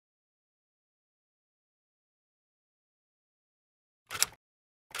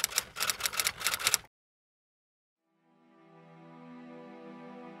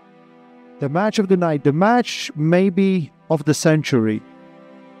The match of the night, the match maybe of the century.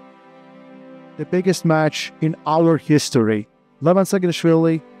 The biggest match in our history. Levan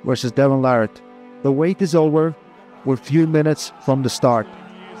Saakashvili versus Devon Larratt. The wait is over. We're a few minutes from the start.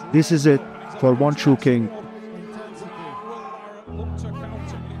 This is it for one true king.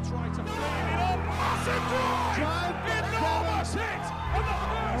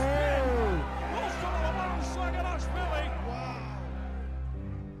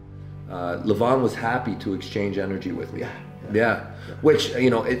 Levan was happy to exchange energy with me. Yeah. Which,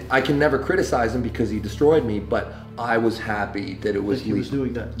 you know, I can never criticize him because he destroyed me, but I was happy that it was he was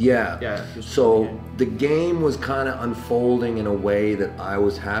doing that. Yeah. So the game was kind of unfolding in a way that I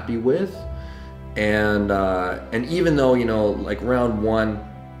was happy with, and even though, you know, like round one,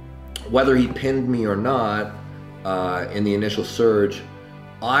 whether he pinned me or not in the initial surge,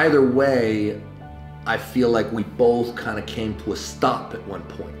 either way, I feel like we both kind of came to a stop at one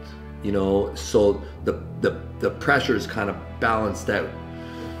point. You know, so the pressures kind of balanced out.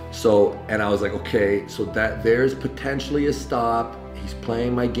 So, and I was like, okay, so that there's potentially a stop. He's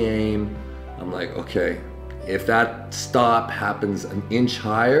playing my game. I'm like, okay, if that stop happens an inch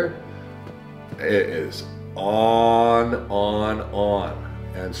higher, it is on.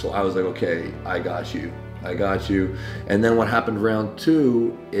 And so I was like, okay, I got you. And then what happened round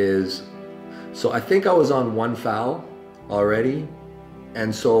two is, so I think I was on one foul already.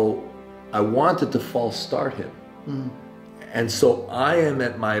 And so I wanted to false start him. And so I am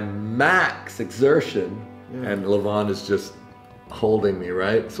at my max exertion, and Levan is just holding me,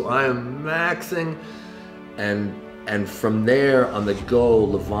 right? So I am maxing, and from there on the go,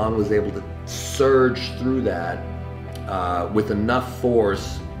 Levan was able to surge through that with enough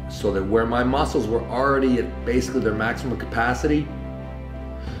force so that where my muscles were already at basically their maximum capacity,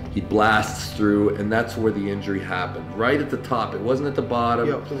 he blasts through, and that's where the injury happened. Right at the top. It wasn't at the bottom.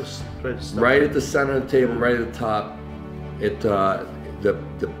 Yeah, it was right at the center of the table, right at the top. It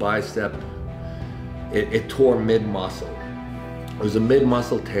the bicep, it tore mid-muscle. It was a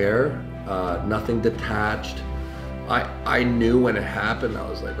mid-muscle tear, nothing detached. I knew when it happened, I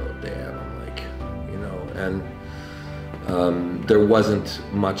was like, oh damn, I'm like, you know, and there wasn't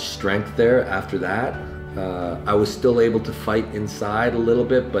much strength there after that. I was still able to fight inside a little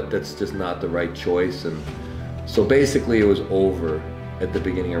bit, but that's just not the right choice. And so basically it was over at the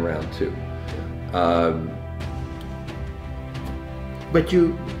beginning of round two. But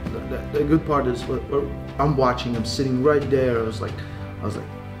the good part is, I'm watching, I'm sitting right there. I was like,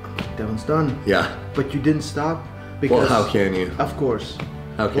 Devon's done. Yeah. But you didn't stop because. Well, how can you? Of course.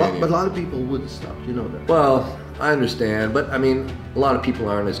 How can you? But a lot of people wouldn't stop, you know that. Well, I understand, but I mean, a lot of people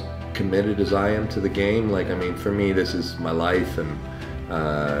aren't as committed as I am to the game. Like, I mean, for me, this is my life, and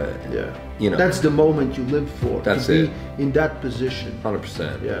you know, that's the moment you live for. That's to it. Be in that position.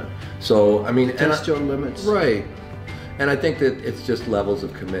 100%. Yeah. So I mean, test your limits. Right. And I think that it's just levels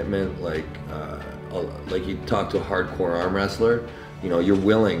of commitment. Like you talk to a hardcore arm wrestler, you know, you're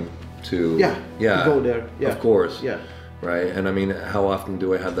willing to to go there. Yeah. Of course. Yeah. Right. And I mean, how often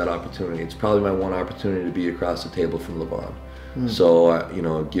do I have that opportunity? It's probably my one opportunity to be across the table from Levan. So, you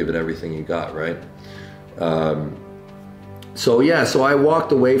know, give it everything you got, right? So I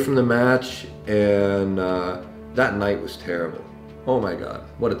walked away from the match, and that night was terrible. Oh my God,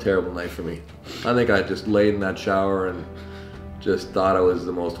 what a terrible night for me. I think I just laid in that shower and just thought I was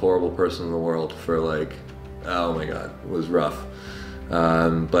the most horrible person in the world for like, oh my God, it was rough.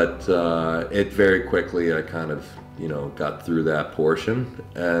 But it very quickly, I kind of, you know, got through that portion,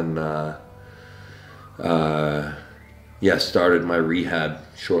 and started my rehab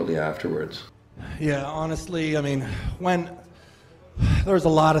shortly afterwards. Yeah, honestly, I mean, there was a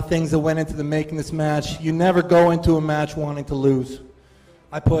lot of things that went into the making this match. You never go into a match wanting to lose.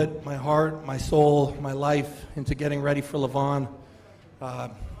 I put my heart, my soul, my life into getting ready for Levan.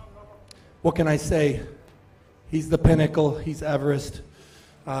 What can I say? He's the pinnacle. He's Everest.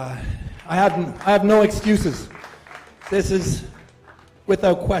 I have no excuses. This is,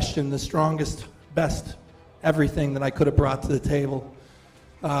 without question, the strongest, best everything that I could have brought to the table.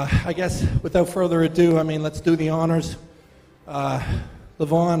 I guess without further ado, I mean, let's do the honors.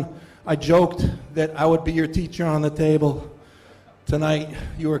 Levan, I joked that I would be your teacher on the table. Tonight,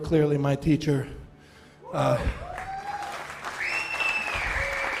 you are clearly my teacher.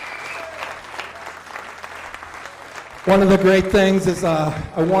 One of the great things is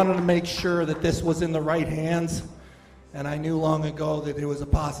I wanted to make sure that this was in the right hands, and I knew long ago that it was a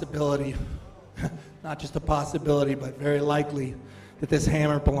possibility, not just a possibility, but very likely, that this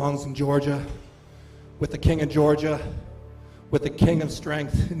hammer belongs in Georgia, with the king of Georgia, with the king of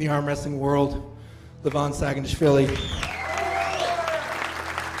strength in the arm wrestling world, Levan Saakashvili.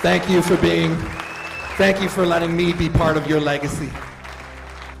 Thank you for letting me be part of your legacy.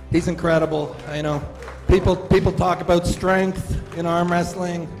 He's incredible. I know people talk about strength in arm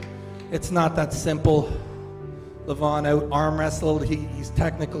wrestling. It's not that simple. Levan out arm wrestled. He's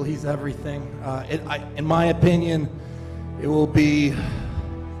technical. He's everything. In my opinion, it will be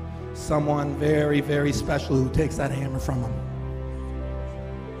someone very, very special who takes that hammer from him.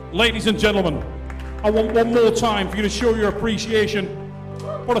 Ladies and gentlemen, I want one more time for you to show your appreciation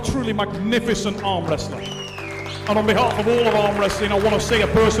for a truly magnificent arm wrestler. And on behalf of all of arm wrestling, I want to say a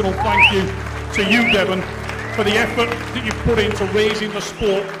personal thank you to you, Devon, for the effort that you've put into raising the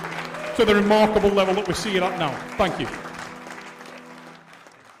sport to the remarkable level that we see it at now. Thank you.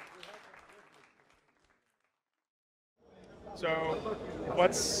 So,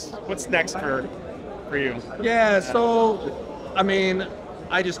 what's next for you? Yeah, so, I mean,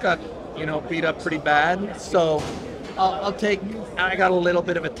 I just got, beat up pretty bad, so I got a little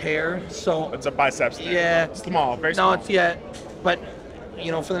bit of a tear, so. It's a biceps thing. Yeah. Small, very small. No, but,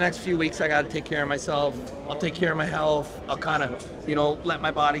 for the next few weeks, I got to take care of myself. I'll take care of my health. I'll kind of, let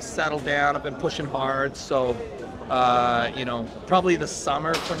my body settle down. I've been pushing hard, so, probably the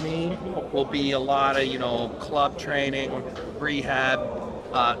summer for me will be a lot of, club training, rehab,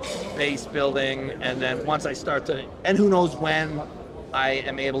 base building, and then once I start to, and who knows when I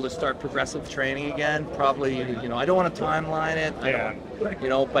am able to start progressive training again, probably, I don't want to timeline it,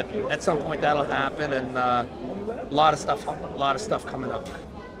 but at some point that'll happen, and a lot of stuff coming up.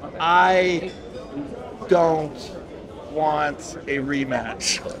 I don't want a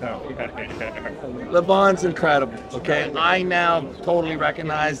rematch. Levan's incredible, okay? I now totally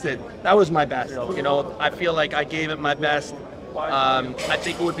recognize that was my best. I feel like I gave it my best. I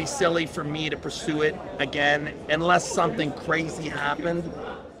think it would be silly for me to pursue it again unless something crazy happened.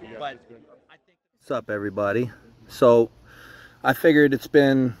 But I think. What's up, everybody? So I figured it's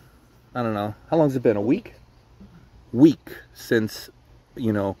been, I don't know, how long's it been? A week since,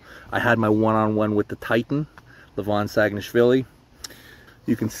 I had my one-on-one with the Titan, Levan Saginishvili.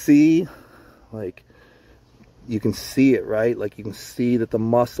 You can see, you can see it, right? Like, you can see that the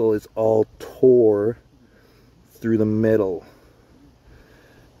muscle is all tore through the middle.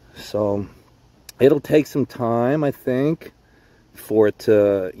 So it'll take some time, I think, for it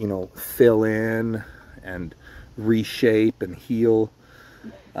to, fill in and reshape and heal.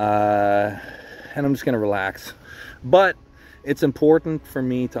 And I'm just going to relax. But it's important for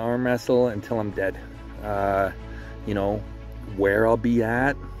me to arm wrestle until I'm dead. Where I'll be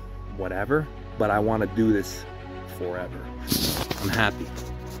at, whatever. But I want to do this forever. I'm happy.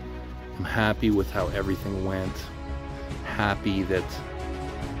 I'm happy with how everything went. Happy that,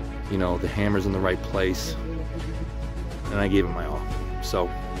 the hammer's in the right place. And I gave it my all. So,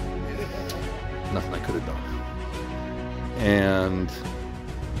 nothing I could have done. And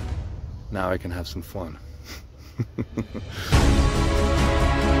now I can have some fun.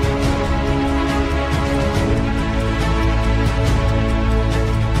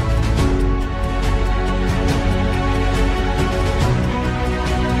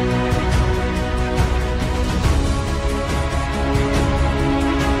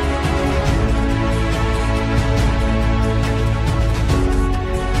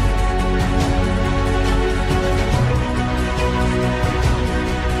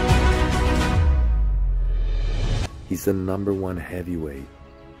 He's the #1 heavyweight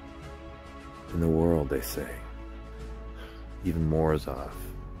in the world, they say. Even Morozov.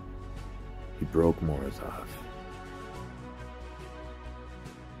 He broke Morozov.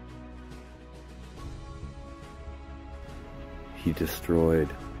 He destroyed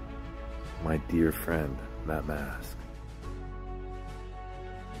my dear friend, Matt Mask.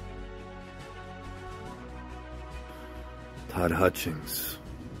 Todd Hutchings.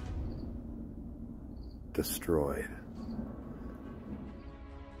 Destroyed.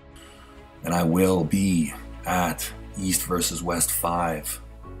 And I will be at East versus West 5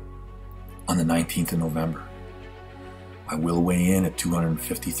 on the 19th of November. I will weigh in at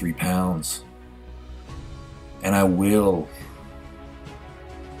 253 pounds. And I will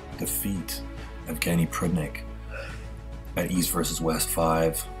defeat Evgeny Prudnik at East versus West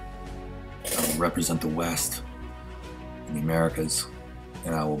 5. I will represent the West in the Americas,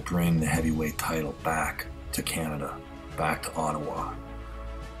 and I will bring the heavyweight title back to Canada, back to Ottawa,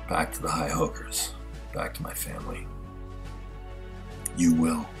 back to the high hookers, back to my family. You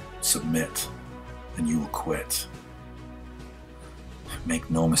will submit and you will quit.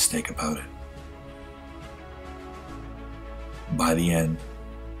 Make no mistake about it. By the end,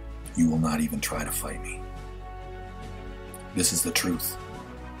 you will not even try to fight me. This is the truth.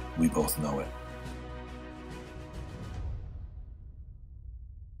 We both know it.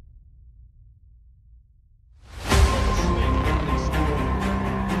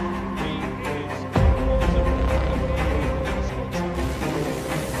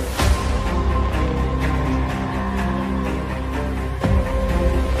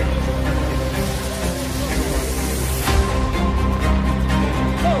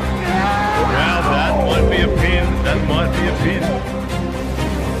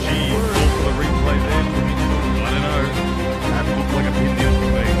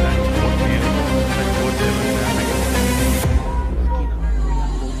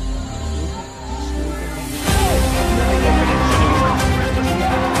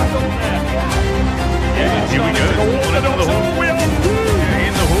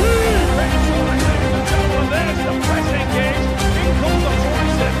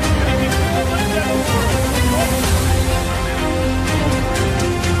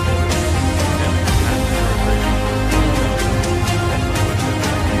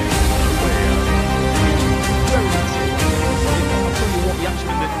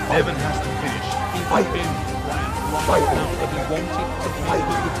 Devon has to finish.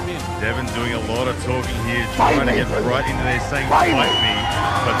 Devon doing a lot of talking here, trying to get right into there, saying fight me.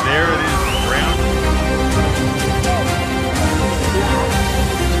 But there it is, round.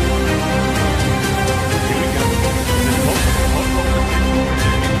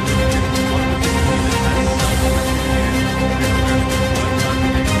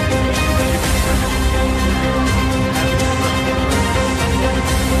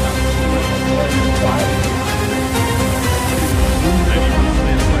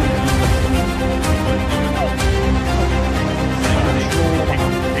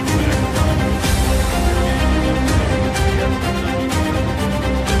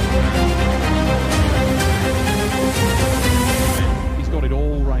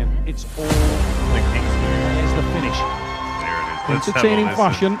 It's all the King's move. There's the finish. There it is. Let's entertaining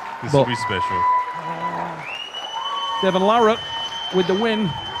fashion. This will be special. Devon Larratt with the win.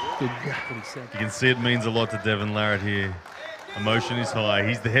 You can see it means a lot to Devon Larratt here. Emotion is high.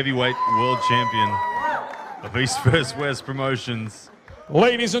 He's the heavyweight world champion of East vs. West Promotions.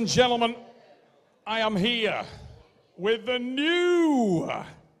 Ladies and gentlemen, I am here with the new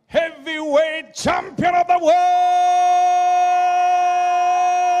heavyweight champion of the world.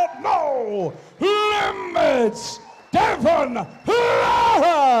 No limits, Devon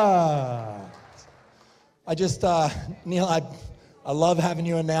Larratt. I just, Neil, I love having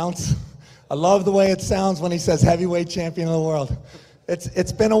you announce. I love the way it sounds when he says heavyweight champion of the world.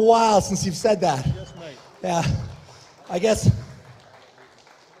 It's been a while since you've said that. Yes, mate. Yeah, I guess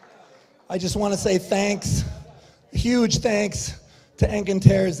I just want to say thanks, huge thanks to Engen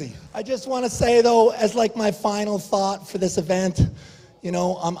Terzi. I just want to say though, as like my final thought for this event, you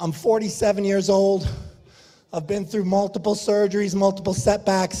know, I'm 47 years old. I've been through multiple surgeries, multiple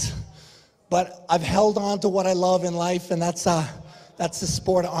setbacks, but I've held on to what I love in life, and that's the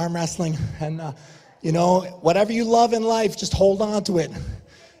sport of arm wrestling. And you know, whatever you love in life, just hold on to it.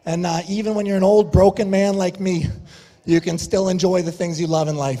 And even when you're an old broken man like me, you can still enjoy the things you love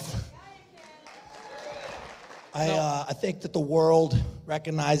in life. I think that the world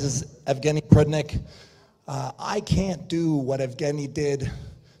recognizes Evgeny Prudnik. I can't do what Evgeny did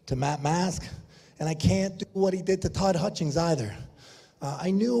to Matt Mask, and I can't do what he did to Todd Hutchings either.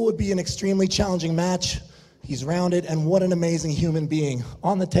 I knew it would be an extremely challenging match. He's rounded, and what an amazing human being.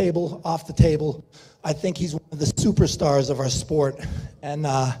 On the table, off the table, I think he's one of the superstars of our sport. And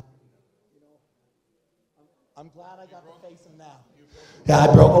I'm glad I got to face him now. Yeah, I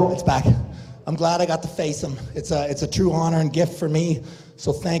broke. Oh, it's back. I'm glad I got to face him. It's a true honor and gift for me.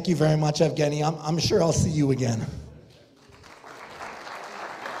 So thank you very much, Evgeny. I'm sure I'll see you again.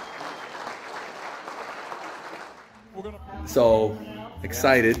 So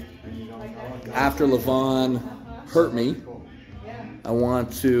excited. After Levan hurt me, I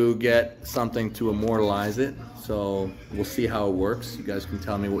want to get something to immortalize it. So we'll see how it works. You guys can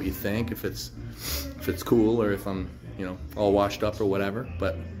tell me what you think, if it's cool or if I'm, you know, all washed up or whatever.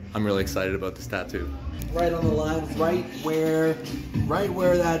 But I'm really excited about this tattoo. Right on the line, right where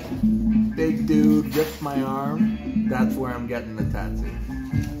that big dude ripped my arm, that's where I'm getting the tattoo.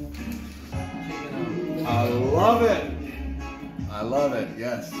 I love it. I love it,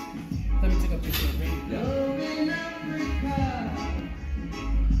 yes. Let me take a picture of me. Yeah.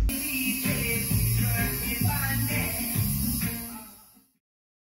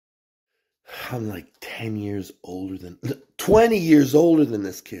 I'm like 10 years older than, 20 years older than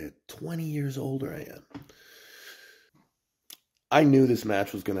this kid. 20 years older I am. I knew this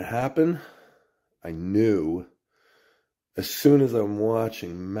match was going to happen. I knew as soon as I'm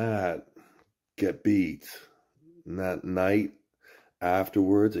watching Matt get beat. And that night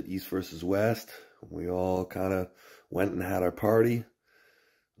afterwards at East versus West, we all kind of went and had our party.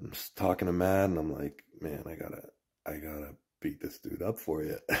 I'm just talking to Matt and I'm like, man, I gotta beat this dude up for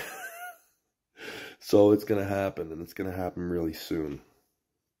you. So it's going to happen, and it's going to happen really soon.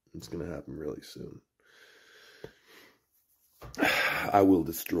 It's going to happen really soon. I will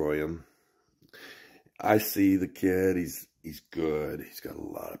destroy him. I see the kid. He's good. He's got a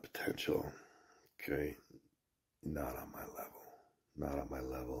lot of potential. Okay. Not on my level. Not on my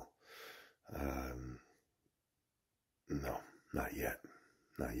level. No, not yet.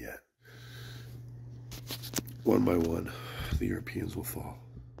 Not yet. One by one, the Europeans will fall.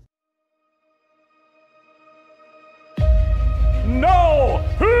 No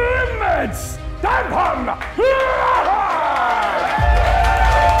limits, Devon Larratt!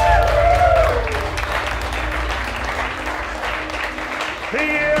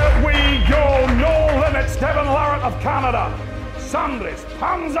 Here we go, no limits, Devon Larratt of Canada, Sandris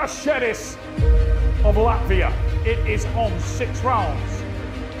Sedis of Latvia. It is on 6 rounds.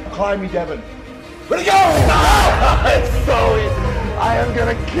 Climb me, Devon. Let it go! No! It's so easy. I am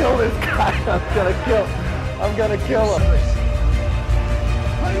gonna kill this guy. I'm gonna kill him.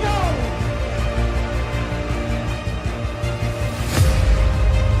 Let it go!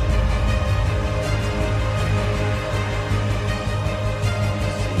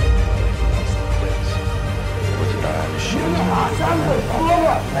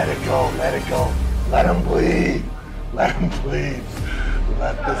 Let it go, let it go. Let him bleed. Let him bleed.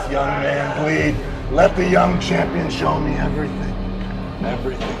 Let this young man bleed. Let the young champion show me everything.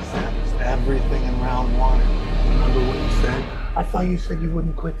 Everything, Sandris. Everything in round one. Remember what you said? I thought you said you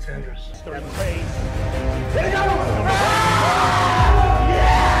wouldn't quit, Sandris. Here it goes!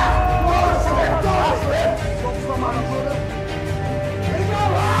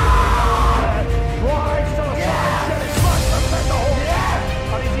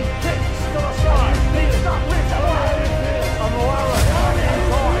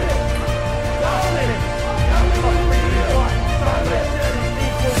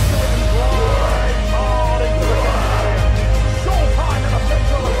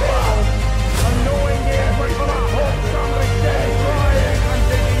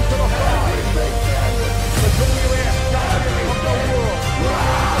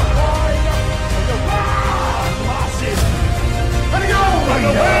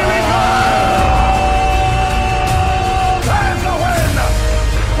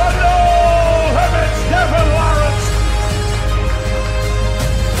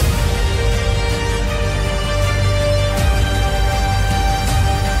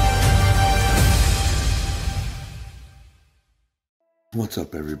 What's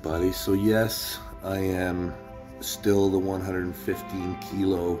up, everybody? So yes, I am still the 115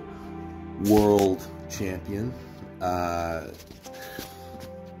 kilo world champion. I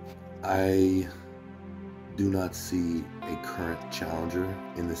do not see a current challenger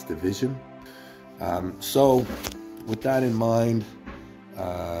in this division. So with that in mind,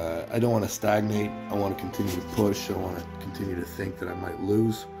 I don't want to stagnate. I want to continue to push. I want to continue to think that I might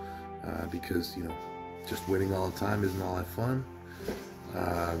lose because, you know, just winning all the time isn't all that fun.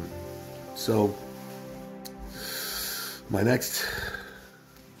 So my next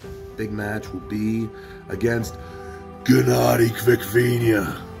big match will be against Genadi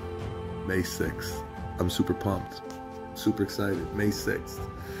Kvikvinia, May 6th. I'm super pumped, super excited. May 6th,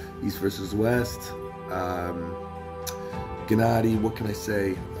 East versus West. Genadi, what can I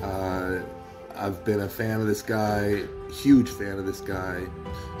say? I've been a fan of this guy, huge fan of this guy,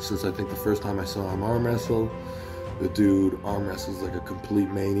 since I think the first time I saw him arm wrestle. The dude arm wrestles like a complete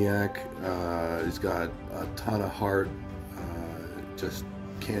maniac. He's got a ton of heart. Just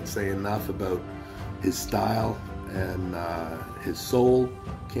can't say enough about his style and his soul.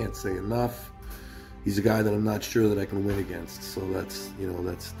 Can't say enough. He's a guy that I'm not sure that I can win against. So that's, you know,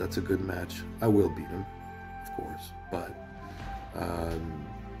 that's a good match. I will beat him, of course, but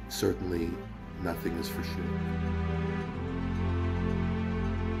certainly nothing is for sure.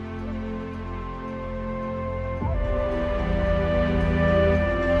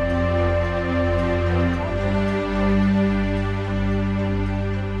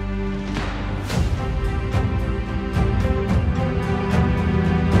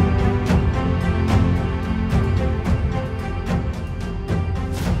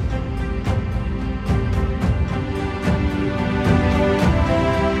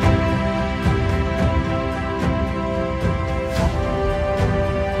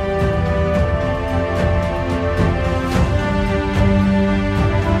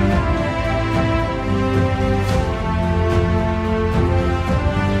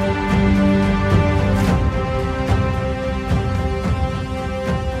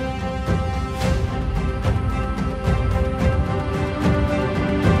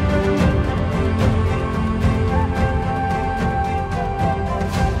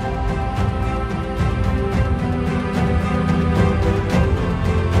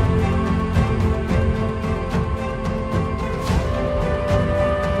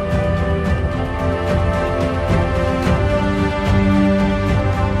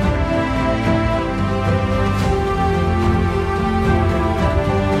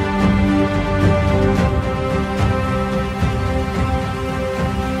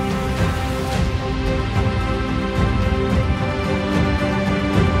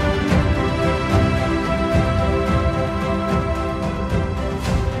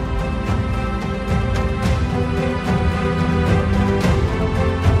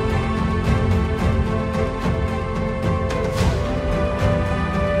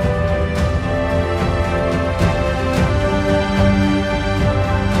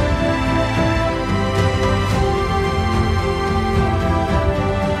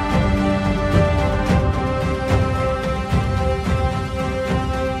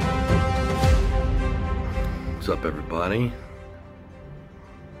 everybody.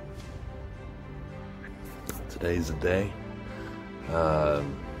 Today's the day.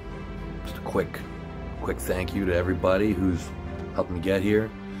 Just a quick thank you to everybody who's helped me get here.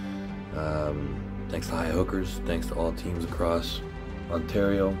 Thanks to High Hookers. Thanks to all teams across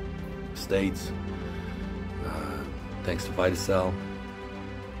Ontario, States. Thanks to Vitacell.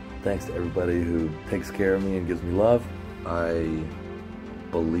 Thanks to everybody who takes care of me and gives me love. I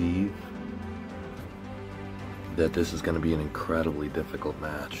believe that this is going to be an incredibly difficult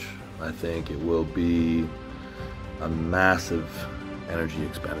match. I think it will be a massive energy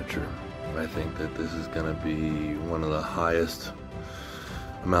expenditure. I think that this is going to be one of the highest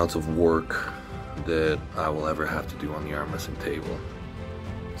amounts of work that I will ever have to do on the arm wrestling table.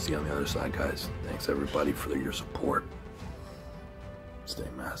 See you on the other side, guys. Thanks everybody for your support. Stay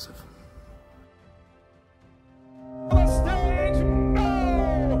massive.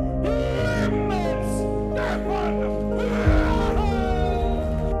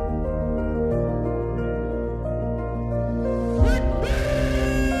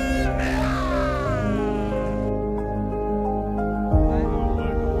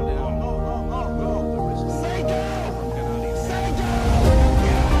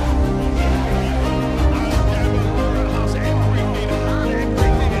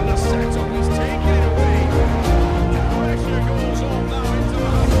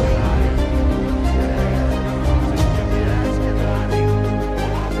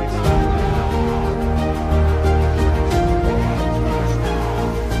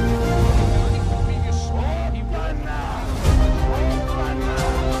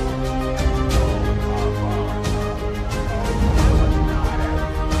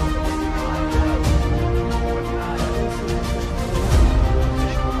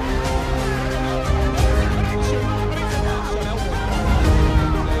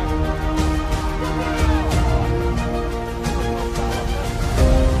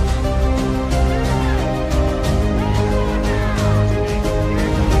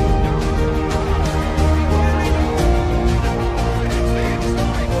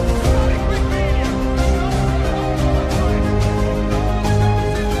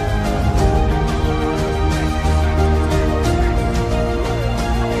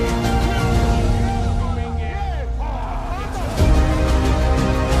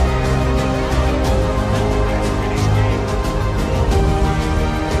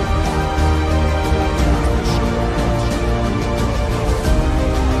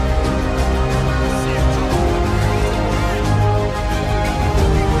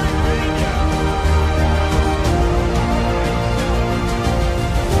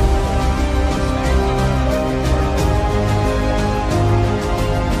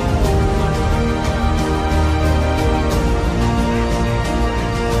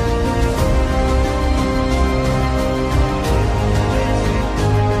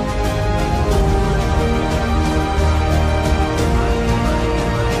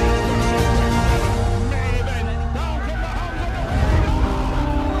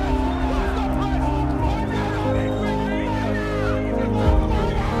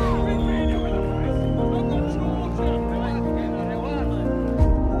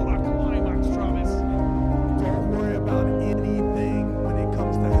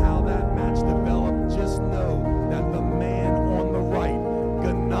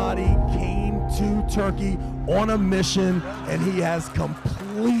 Turkey on a mission, and he has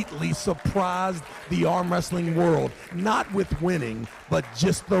completely surprised the arm wrestling world, not with winning, but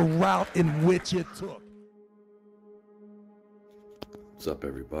just the route in which it took. What's up,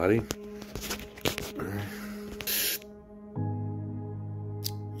 everybody?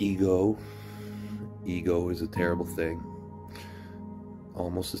 Ego is a terrible thing,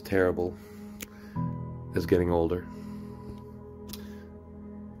 almost as terrible as getting older.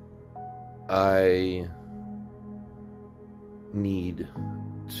 I need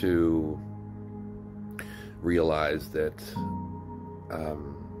to realize that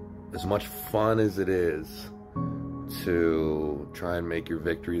as much fun as it is to try and make your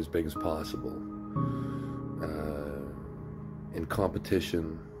victory as big as possible, in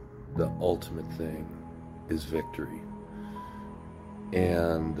competition, the ultimate thing is victory.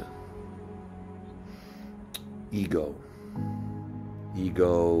 And ego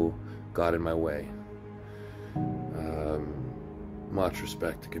got in my way. Much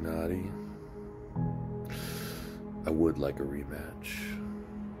respect to Genadi. I would like a rematch.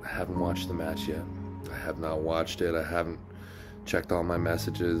 I haven't watched the match yet. I have not watched it. I haven't checked all my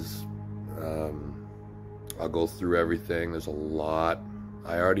messages. I'll go through everything. There's a lot.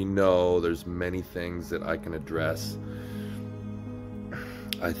 I already know there's many things that I can address.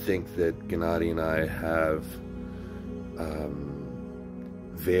 I think that Genadi and I have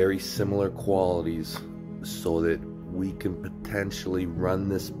very similar qualities so that we can potentially run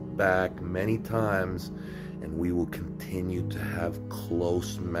this back many times, and we will continue to have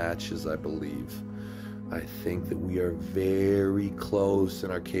close matches, I believe. I think that we are very close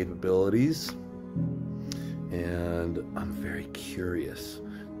in our capabilities, and I'm very curious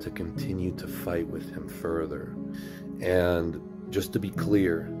to continue to fight with him further. And just to be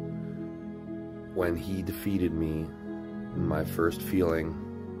clear, when he defeated me, my first feeling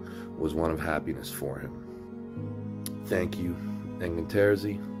was one of happiness for him. Thank you, Evgeny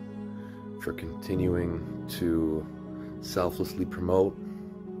Prudnik, for continuing to selflessly promote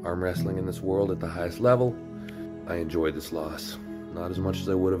arm wrestling in this world at the highest level. I enjoyed this loss. Not as much as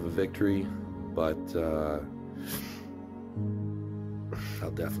I would have a victory, but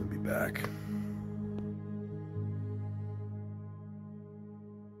I'll definitely be back.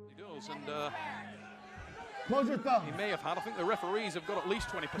 He does, and Close your thumbs. he may have had, I think the referees have got at least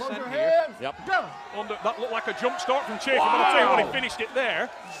 20% Close your here. hands. Yep. Go. That looked like a jump start from Chaffee, but I'll tell you what, he finished it there.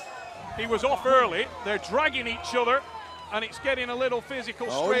 He was off early. They're dragging each other, and it's getting a little physical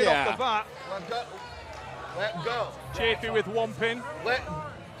straight off the bat. Let go. Let go. Chaffee with one pin.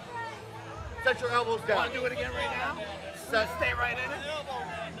 Set your elbows down. Want to do it again right now? Stay right in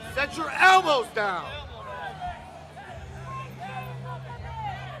it. Set your elbows down.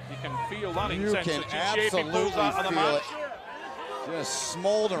 You can feel that You intensity. can Chaffee pulls absolutely out of the feel match. it. Just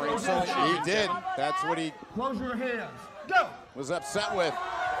smoldering. So he did. That's what he Close your hands. Go. was upset with.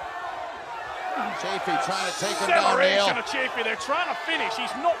 Chaffee trying to take him down, Neil. Separation of Chaffee. They're trying to finish.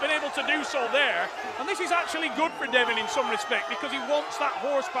 He's not been able to do so there. And this is actually good for Devon in some respect, because he wants that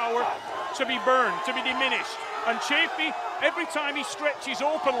horsepower to be burned, to be diminished. And Chaffee, every time he stretches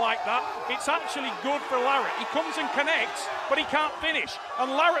open like that, it's actually good for Larratt. He comes and connects, but he can't finish. And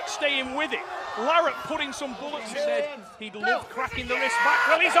Larratt staying with it. Larratt putting some bullets. He said he'd love cracking the wrist back.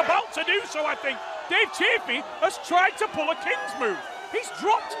 Well, he's about to do so, I think. Dave Chaffee has tried to pull a King's move. He's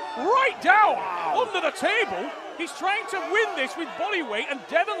dropped right down under the table. He's trying to win this with body weight, and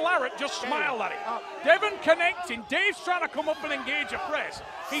Devon Larratt just smiled at it. Devon connecting. Dave's trying to come up and engage a press.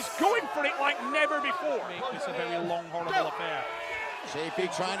 He's going for it like never before. It's a very long, horrible affair. Chaffee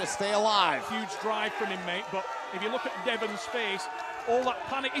trying to stay alive. Huge drive from him, mate, but if you look at Devon's face, all that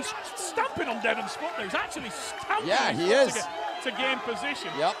panic, he's stamping on Devon's foot now. He's actually stamping Yeah, his he foot is. to gain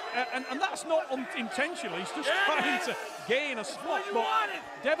position. Yep. And that's not intentional. He's just trying to gain a spot. But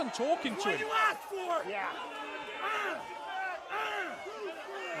Devon talking to him. You asked for. Yeah.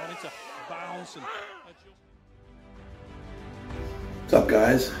 Wanting to bounce and What's up,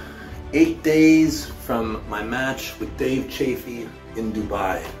 guys? 8 days from my match with Dave Chaffee in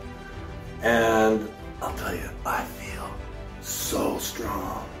Dubai. And I'll tell you, I feel so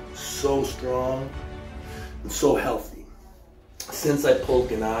strong and so healthy. Since I pulled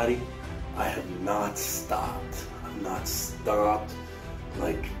Genadi, I have not stopped. I've not stopped.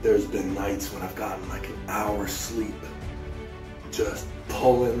 Like, there's been nights when I've gotten like an hour's sleep, just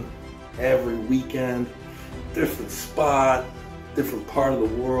pulling every weekend, different spot, different part of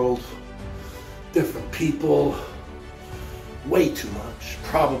the world, different people, way too much,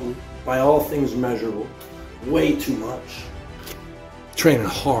 probably, by all things measurable, way too much. Training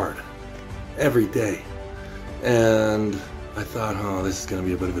hard, every day. And I thought, oh, this is gonna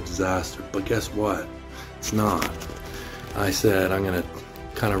be a bit of a disaster, but guess what? It's not. I said, I'm gonna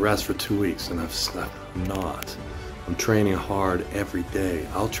kind of rest for 2 weeks, and I'm not. I'm training hard every day.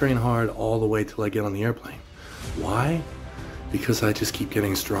 I'll train hard all the way till I get on the airplane. Why? Because I just keep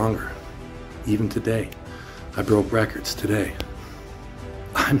getting stronger. Even today, I broke records today.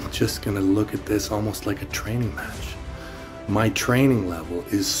 I'm just gonna look at this almost like a training match. My training level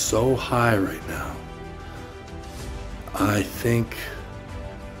is so high right now. I think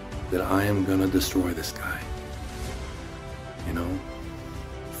that I am gonna destroy this guy. You know,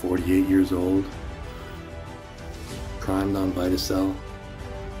 48 years old, primed on Vitacell.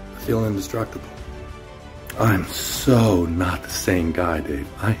 I feel indestructible. I'm so not the same guy, Dave.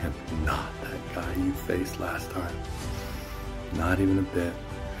 I am not that guy you faced last time. Not even a bit.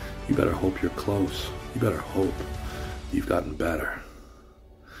 You better hope you're close. You better hope you've gotten better.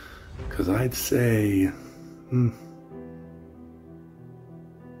 Because I'd say,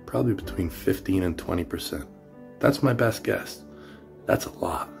 probably between 15 and 20%. That's my best guess. That's a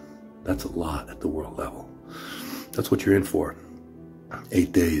lot. That's a lot at the world level. That's what you're in for.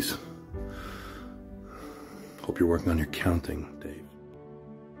 8 days. Hope you're working on your counting, Dave.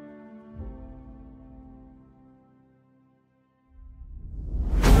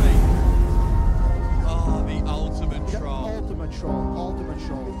 Oh, the ultimate troll. Ultimate troll. Ultimate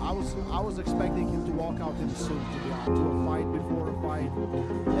troll. I was expecting him to walk out in a suit to a fight before a fight.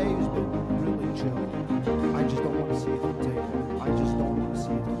 Dave's been really chill. I just don't want to see it on tape. I just don't want to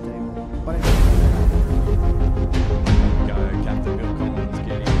see it on tape. But Go, Captain Bill Collins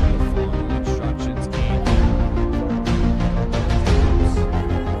getting the final instructions in.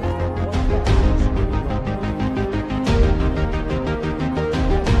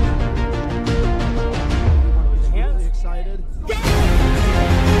 Really excited.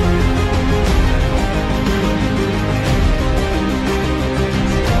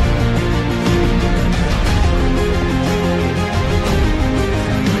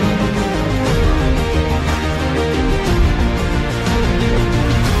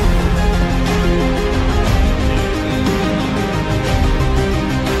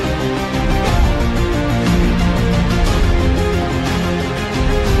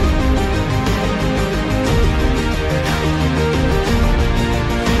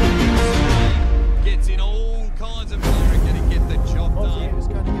 Gets in all kinds of America to get the job done. He's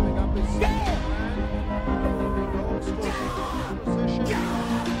kind of giving up his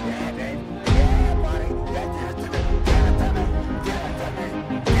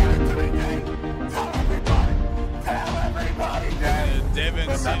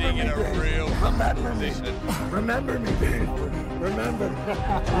Devon sitting in a real position. Remember me, Dave. Remember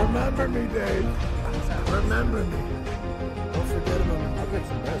me, Dave. Remember me. Don't forget about me. I'll get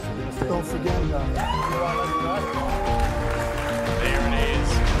some rest. Don't forget about me. There it is.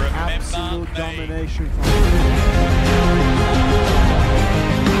 Remember absolute me. domination from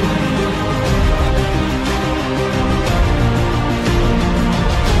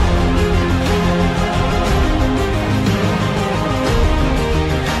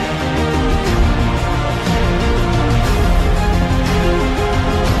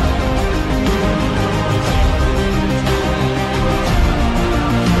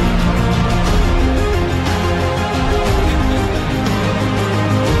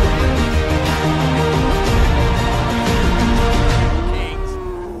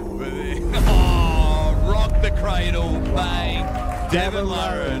Rock the cradle, bang. Devon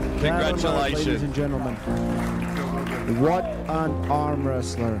Larratt, congratulations. Ladies and gentlemen. What an arm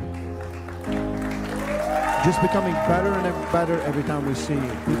wrestler. Just becoming better and better every time we see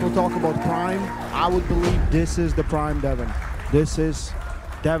it. People talk about prime. I would believe this is the prime Devon. This is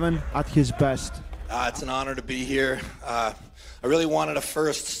Devon at his best. It's an honor to be here. I really wanted to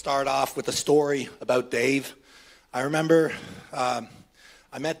first start off with a story about Dave. I remember I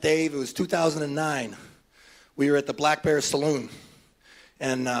met Dave, it was 2009. We were at the Black Bear Saloon,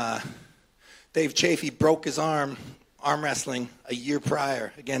 and Dave Chaffee broke his arm wrestling a year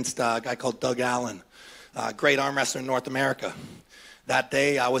prior against a guy called Doug Allen, great arm wrestler in North America. That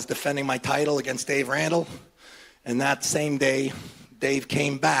day, I was defending my title against Dave Randall, and that same day, Dave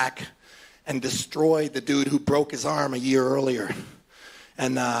came back and destroyed the dude who broke his arm a year earlier.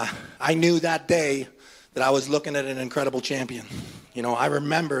 And I knew that day that I was looking at an incredible champion. You know, I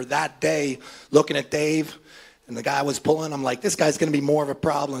remember that day looking at Dave, and the guy was pulling. I'm like, this guy's going to be more of a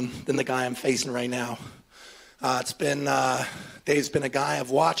problem than the guy I'm facing right now. Dave's been a guy I've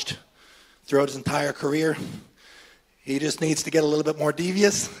watched throughout his entire career. He just needs to get a little bit more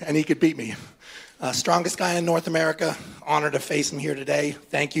devious, and he could beat me. Strongest guy in North America. Honored to face him here today.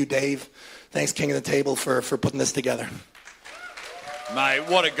 Thank you, Dave. Thanks, King of the Table, for putting this together. Mate,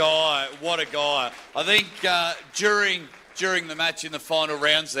 what a guy, what a guy. I think during the match in the final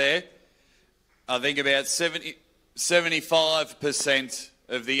rounds there, I think about 75%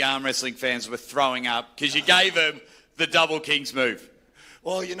 of the arm wrestling fans were throwing up because you gave them the double Kings move.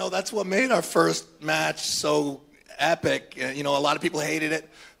 Well, you know, that's what made our first match so epic. You know, a lot of people hated it,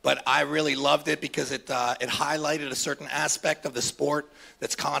 but I really loved it because it highlighted a certain aspect of the sport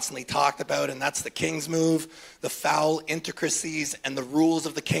that's constantly talked about, and that's the King's move, the foul intricacies and the rules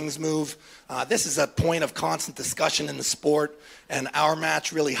of the King's move. This is a point of constant discussion in the sport, and our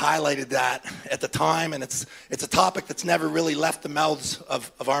match really highlighted that at the time, and it's a topic that's never really left the mouths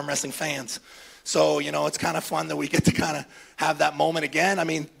of arm wrestling fans. So, you know, it's kind of fun that we get to kind of have that moment again. I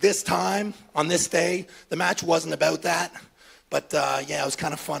mean, this time, on this day, the match wasn't about that. But, yeah, it was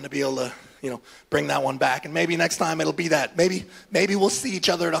kind of fun to be able to, you know, bring that one back. And maybe next time it'll be that. Maybe we'll see each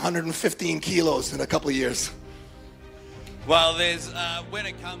other at 115 kilos in a couple of years. Well, there's, when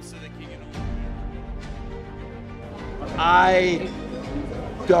it comes to the King and all. I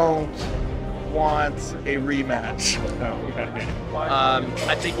don't want a rematch.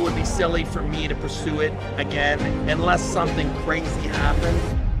 I think it would be silly for me to pursue it again unless something crazy happens.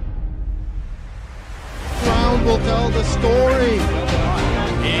 Round will tell the story.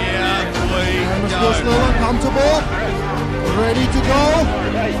 Yeah, boy. Ermes feels a little uncomfortable. Ready to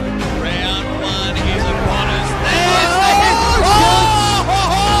go.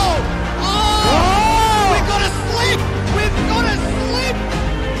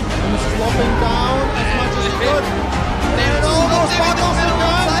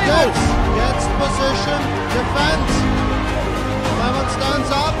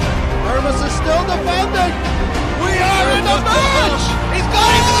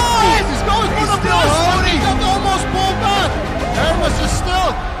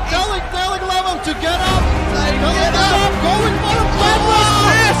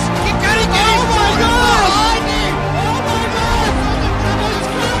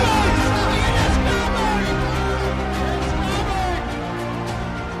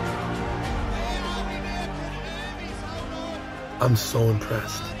 I'm so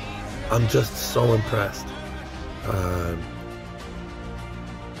impressed. I'm just so impressed.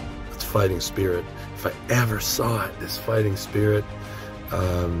 It's fighting spirit. If I ever saw it, this fighting spirit,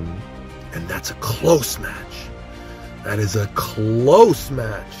 and that's a close match. That is a close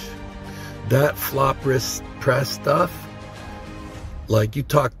match. That flop wrist press stuff, like you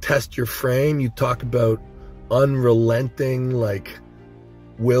talk test your frame, you talk about unrelenting, like,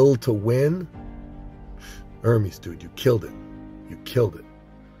 will to win. Ermes, dude, you killed it. You killed it.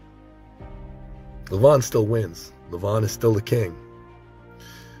 Levan still wins. Levan is still the king.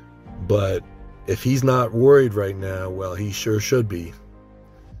 But if he's not worried right now, well, he sure should be.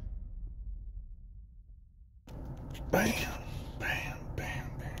 Bam, bam, bam,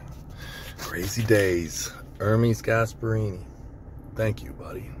 bam. Crazy days. Ermes Gasparini. Thank you,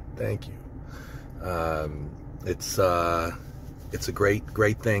 buddy. Thank you. It's a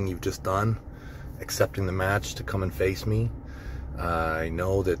great thing you've just done, accepting the match to come and face me. I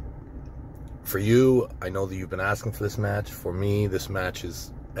know that for you, I know that you've been asking for this match. For me, this match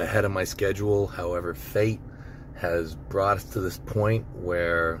is ahead of my schedule. However, fate has brought us to this point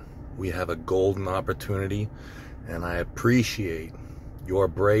where we have a golden opportunity, and I appreciate your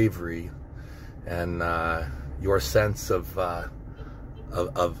bravery and your sense of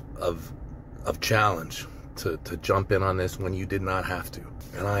challenge to jump in on this when you did not have to.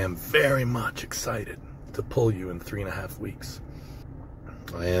 And I am very much excited to pull you in 3.5 weeks.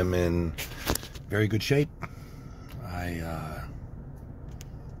 I am in very good shape. I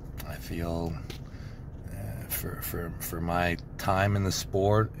feel for my time in the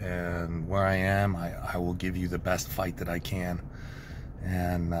sport and where I am, I will give you the best fight that I can.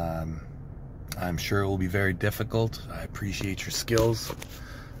 And I'm sure it will be very difficult. I appreciate your skills.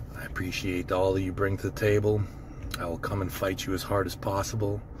 I appreciate all that you bring to the table. I will come and fight you as hard as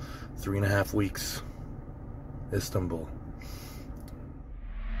possible. 3.5 weeks, Istanbul.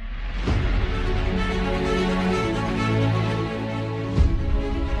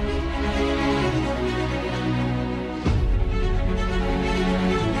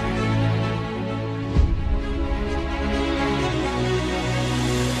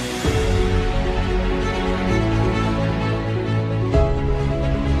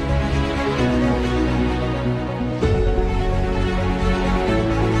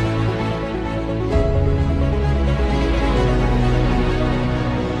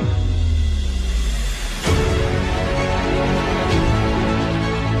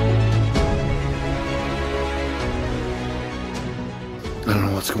 I don't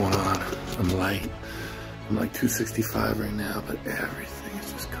know what's going on. I'm light. I'm like 265 right now, but everything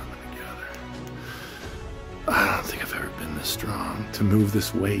is just coming together. I don't think I've ever been this strong to move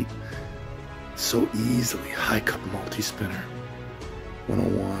this weight so easily. High cup multi-spinner,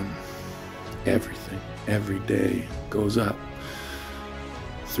 101. Everything, every day goes up.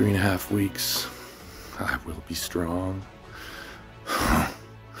 3.5 weeks, I will be strong.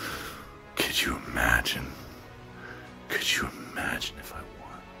 Could you imagine? Could you imagine if I won?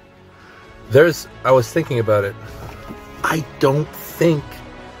 I was thinking about it. I don't think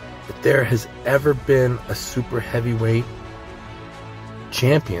that there has ever been a super heavyweight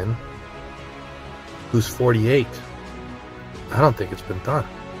champion who's 48. I don't think it's been done.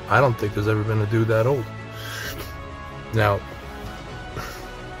 I don't think there's ever been a dude that old. Now,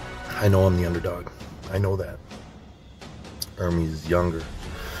 I know I'm the underdog. I know that. Ermes is younger.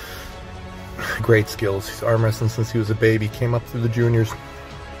 Great skills. He's arm wrestling since he was a baby. Came up through the juniors.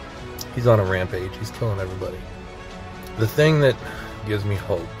 He's on a rampage. He's killing everybody. The thing that gives me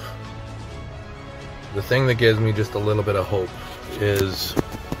hope, the thing that gives me just a little bit of hope is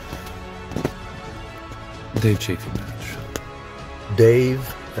Dave Chaffee match.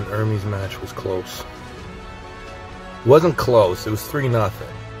 Dave and Ermes match was close. It wasn't close. It was 3-0.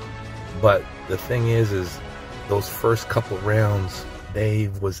 But the thing is those first couple rounds,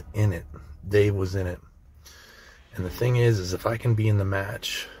 Dave was in it. Dave was in it. And the thing is if I can be in the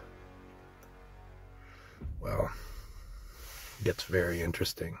match, well, it gets very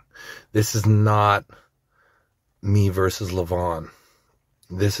interesting. This is not me versus Levan.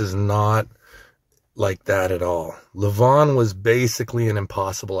 This is not like that at all. Levan was basically an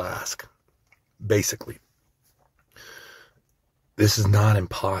impossible ask. Basically. This is not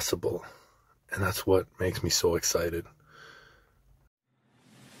impossible. And that's what makes me so excited.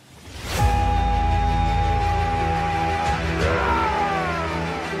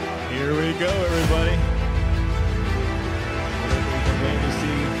 Here we go, everybody. We're going to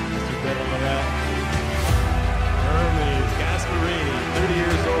see Mr. Devon Larratt. Ermes Gasparini, 30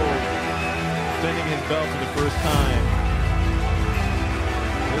 years old, defending his belt for the first time.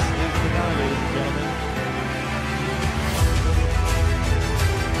 This is the guy, ladies and gentlemen.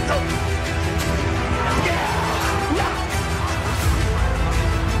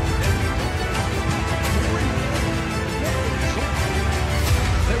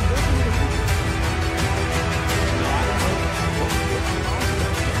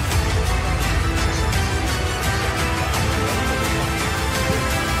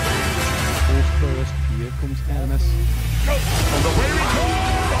 First, here comes Ermes. On the way we go!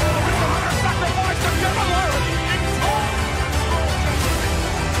 Sacrifice to Devon Larratt!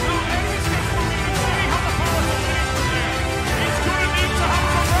 Now Ermes Gasparini has the power to finish from there. He's going to need to have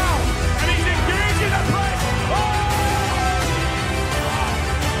some round, and he's engaging the press. Oh!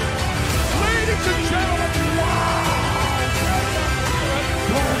 Ladies and gentlemen, wow!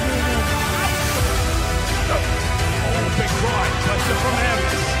 Oh, big drive, pressure from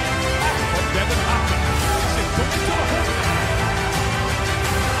Ermes. Devon Larratt. He's going to the hook.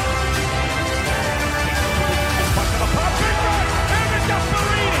 Back to the pub. Big drive. Ermes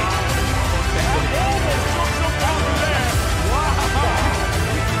Gasparini. Almost took some power there. Wow.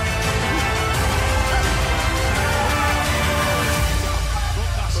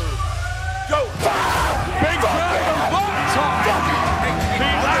 Go. Big drive from Larratt.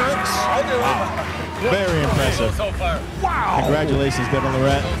 Very impressive. Wow. Congratulations, Devon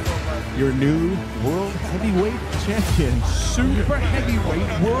Larratt. Your new world heavyweight champion. Super heavyweight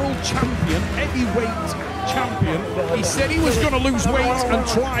world champion, heavyweight champion. He said he was going to lose weight and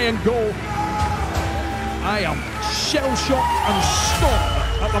try and go. I am shell-shocked and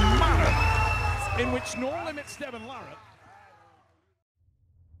stunned at the manner in which No Limits Devon Larratt.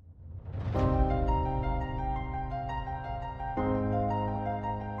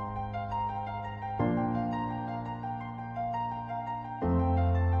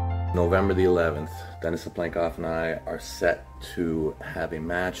 November the 11th, Denis Cyplenkov and I are set to have a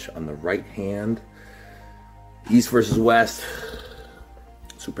match on the right hand, East versus West,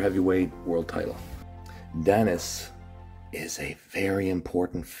 super heavyweight world title. Denis is a very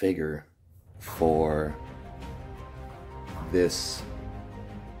important figure for this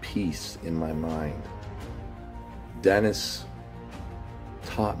piece in my mind. Denis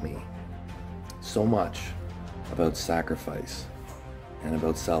taught me so much about sacrifice and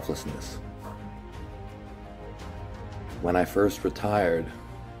about selflessness. When I first retired,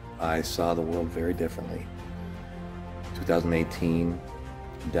 I saw the world very differently. 2018,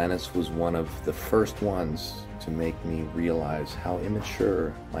 Denis was one of the first ones to make me realize how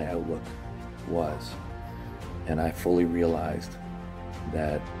immature my outlook was. And I fully realized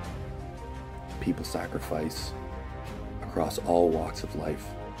that people sacrifice across all walks of life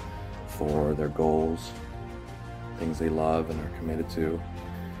for their goals, things they love and are committed to.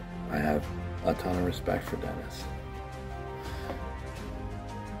 I have a ton of respect for Denis.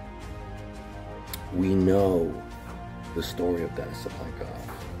 We know the story of Denis Cyplenkov.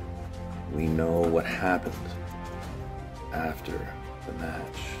 We know what happened after the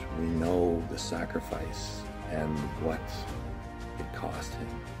match. We know the sacrifice and what it cost him.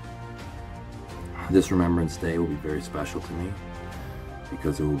 This Remembrance Day will be very special to me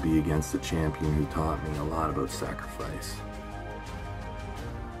because it will be against a champion who taught me a lot about sacrifice.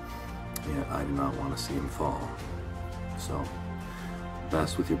 Yet I do not want to see him fall. So,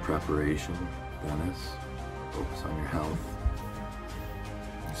 best with your preparation, Denis. Focus on your health.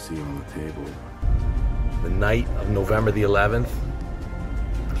 You see him on the table. The night of November the 11th,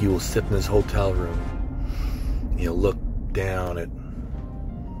 he will sit in his hotel room. He'll look down at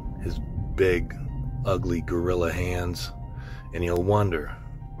his big, ugly gorilla hands, and he'll wonder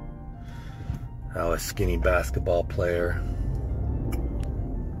how a skinny basketball player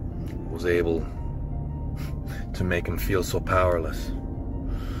was able to make him feel so powerless,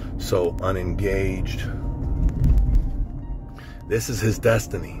 so unengaged. This is his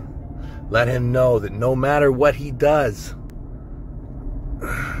destiny. Let him know that no matter what he does,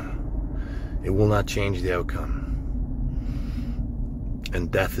 it will not change the outcome.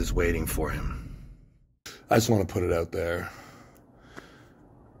 And death is waiting for him. I just want to put it out there.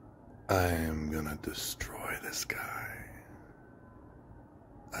 I am gonna destroy this guy.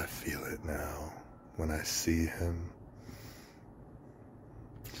 I feel it now. When I see him,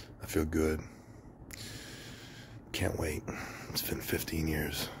 I feel good. Can't wait. It's been 15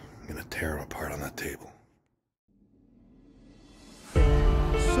 years. I'm gonna tear him apart on that table.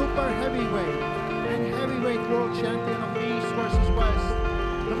 Super heavyweight and heavyweight world champion of East versus West.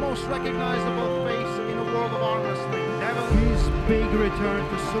 The most recognizable face in the world of arm wrestling. His big return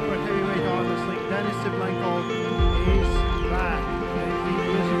to super heavyweight arm wrestling. Denis Cyplenkov is back and he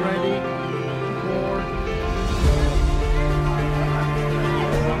is ready for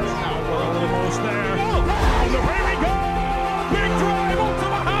We're almost there. And away we go! Big drive onto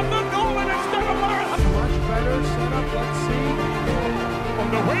the half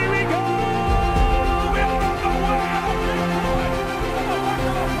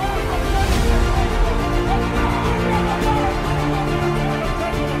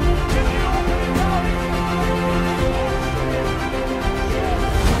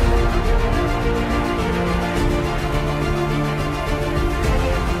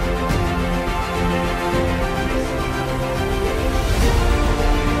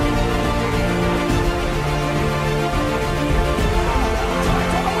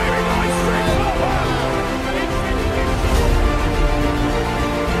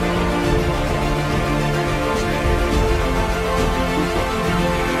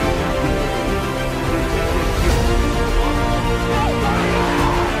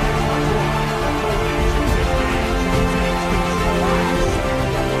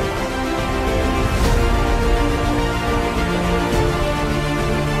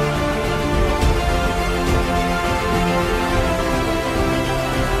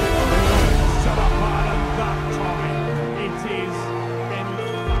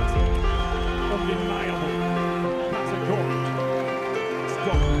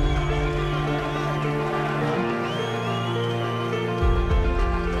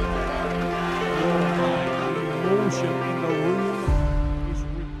emotion in the room is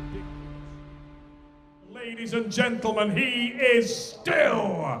ridiculous. Ladies and gentlemen, he is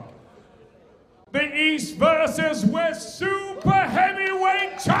still the East versus West Super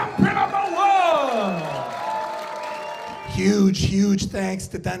Heavyweight Champion of the world! Huge thanks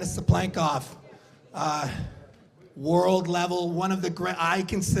to Denis Cyplenkov. World level, one of the great, I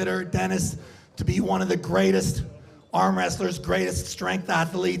consider Denis to be one of the greatest arm wrestlers, greatest strength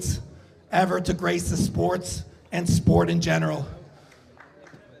athletes ever to grace the sports and sport in general.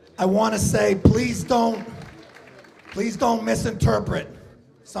 I want to say, please don't misinterpret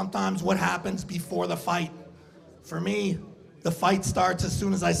sometimes what happens before the fight. For me, the fight starts as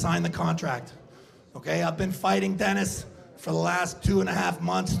soon as I sign the contract. Okay, I've been fighting Denis for the last 2.5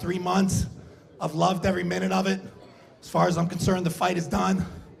 months, 3 months. I've loved every minute of it. As far as I'm concerned, the fight is done,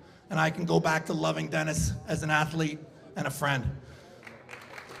 and I can go back to loving Denis as an athlete and a friend.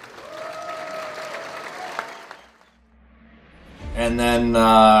 And then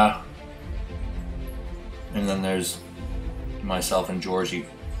there's myself and Georgi.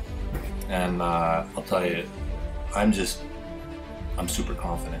 And I'll tell you, I'm super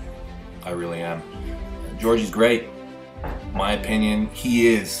confident. I really am. Georgi's great. My opinion,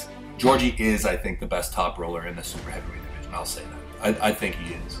 Georgi is, I think, the best top roller in the super heavyweight division. I'll say that. I think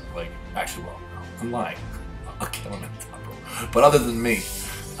he is. Like, actually, well, I'm lying. I'll kill him at the top roller. But other than me,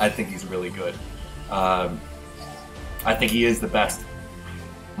 I think he's really good. I think he is the best,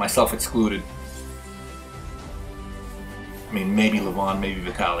 myself excluded. I mean, maybe Levan, maybe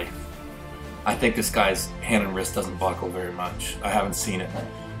Vitaly. I think this guy's hand and wrist doesn't buckle very much. I haven't seen it.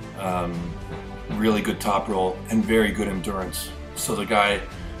 Really good top roll and very good endurance. So the guy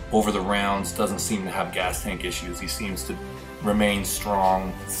over the rounds doesn't seem to have gas tank issues. He seems to remain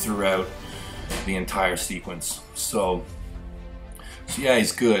strong throughout the entire sequence. So yeah,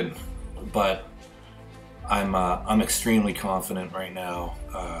 he's good, but I'm extremely confident right now.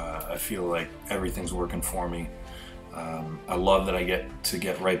 I feel like everything's working for me. I love that I get to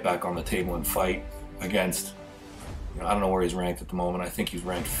get right back on the table and fight against, I don't know where he's ranked at the moment. I think he's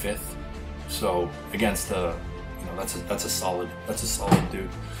ranked 5th. So against that's a solid dude.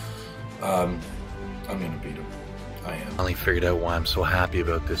 I'm gonna beat him. I am. Finally figured out why I'm so happy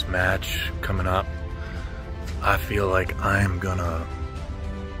about this match coming up. I feel like I'm gonna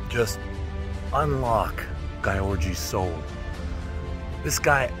just unlock Georgi's soul. This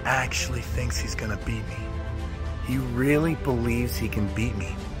guy actually thinks he's gonna beat me. He really believes he can beat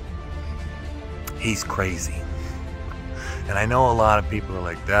me. He's crazy. And I know a lot of people are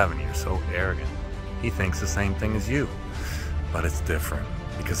like, Devon, you're so arrogant. He thinks the same thing as you. But it's different,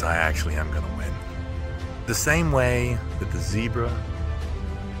 because I actually am gonna win. The same way that the zebra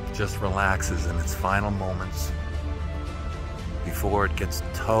just relaxes in its final moments before it gets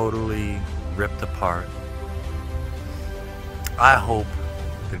totally ripped apart. I hope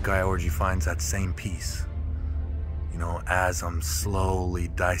that Georgi finds that same peace. You know, as I'm slowly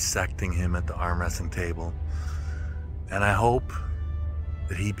dissecting him at the arm wrestling table. And I hope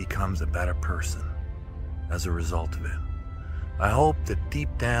that he becomes a better person as a result of it. I hope that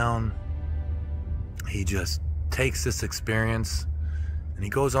deep down, he just takes this experience and he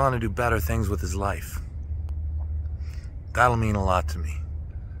goes on to do better things with his life. That'll mean a lot to me.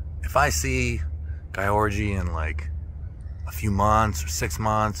 If I see Georgi in like a few months or 6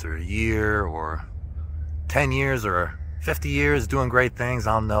 months or a year or 10 years or 50 years doing great things,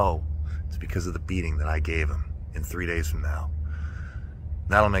 I'll know it's because of the beating that I gave him in 3 days from now.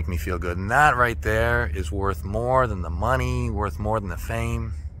 That'll make me feel good. And that right there is worth more than the money, worth more than the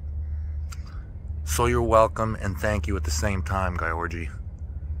fame. So you're welcome and thank you at the same time, Georgi.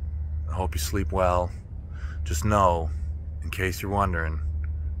 I hope you sleep well. Just know, in case you're wondering,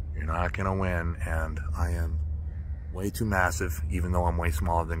 you're not gonna win, and I am way too massive. Even though I'm way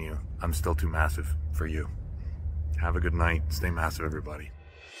smaller than you, I'm still too massive for you. Have a good night. Stay massive, everybody.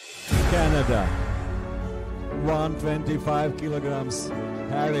 Canada, 125 kilograms,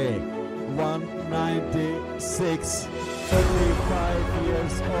 heavy, 196, 35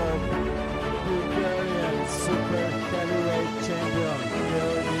 years old, Bulgarian super heavyweight champion,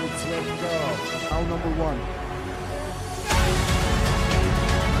 Georgi Tsvetkov. Round number 1.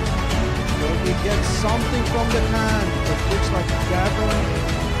 Georgi gets something from the hand, but looks like Devon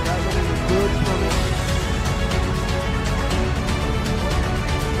is good from it.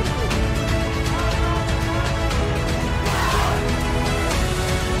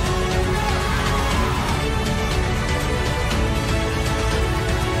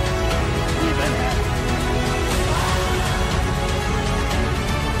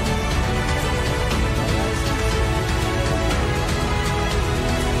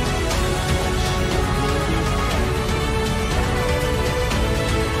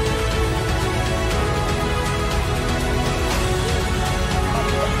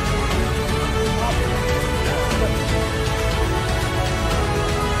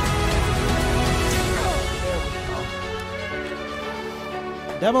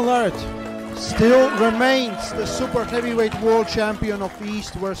 Devon Larratt still remains the super heavyweight world champion of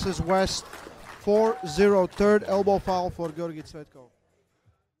East versus West. 4-0, third elbow foul for Georgi Tsvetkov.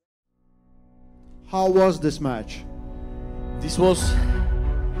 How was this match? This was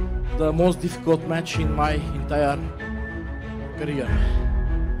the most difficult match in my entire career.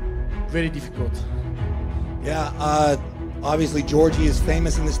 Very difficult. Yeah, obviously Georgi is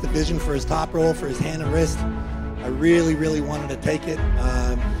famous in this division for his top roll, for his hand and wrist. I really, really wanted to take it.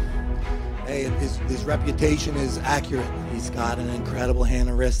 Hey, his reputation is accurate. He's got an incredible hand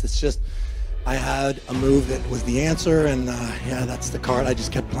and wrist. It's just, I had a move that was the answer, and yeah, that's the card I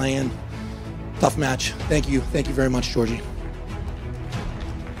just kept playing. Tough match. Thank you very much, Georgi.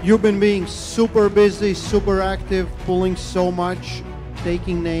 You've been being super busy, super active, pulling so much,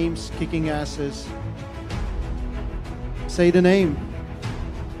 taking names, kicking asses. Say the name.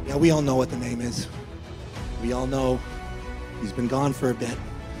 Yeah, we all know what the name is. We all know he's been gone for a bit.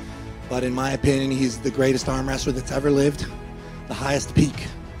 But in my opinion, he's the greatest arm wrestler that's ever lived, the highest peak.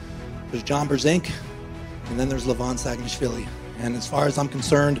 There's John Brzezinski, and then there's Levan Saginishvili. And as far as I'm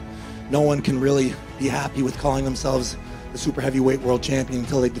concerned, no one can really be happy with calling themselves the super heavyweight world champion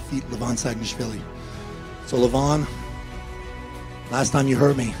until they defeat Levan Saginishvili. So Levan, last time you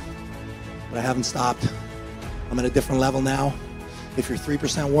heard me, but I haven't stopped. I'm at a different level now. If you're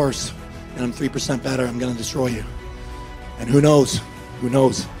 3% worse and I'm 3% better, I'm gonna destroy you. And who knows,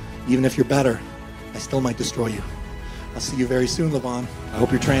 even if you're better, I still might destroy you. I'll see you very soon, Levan. I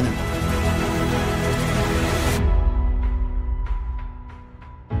hope you're training.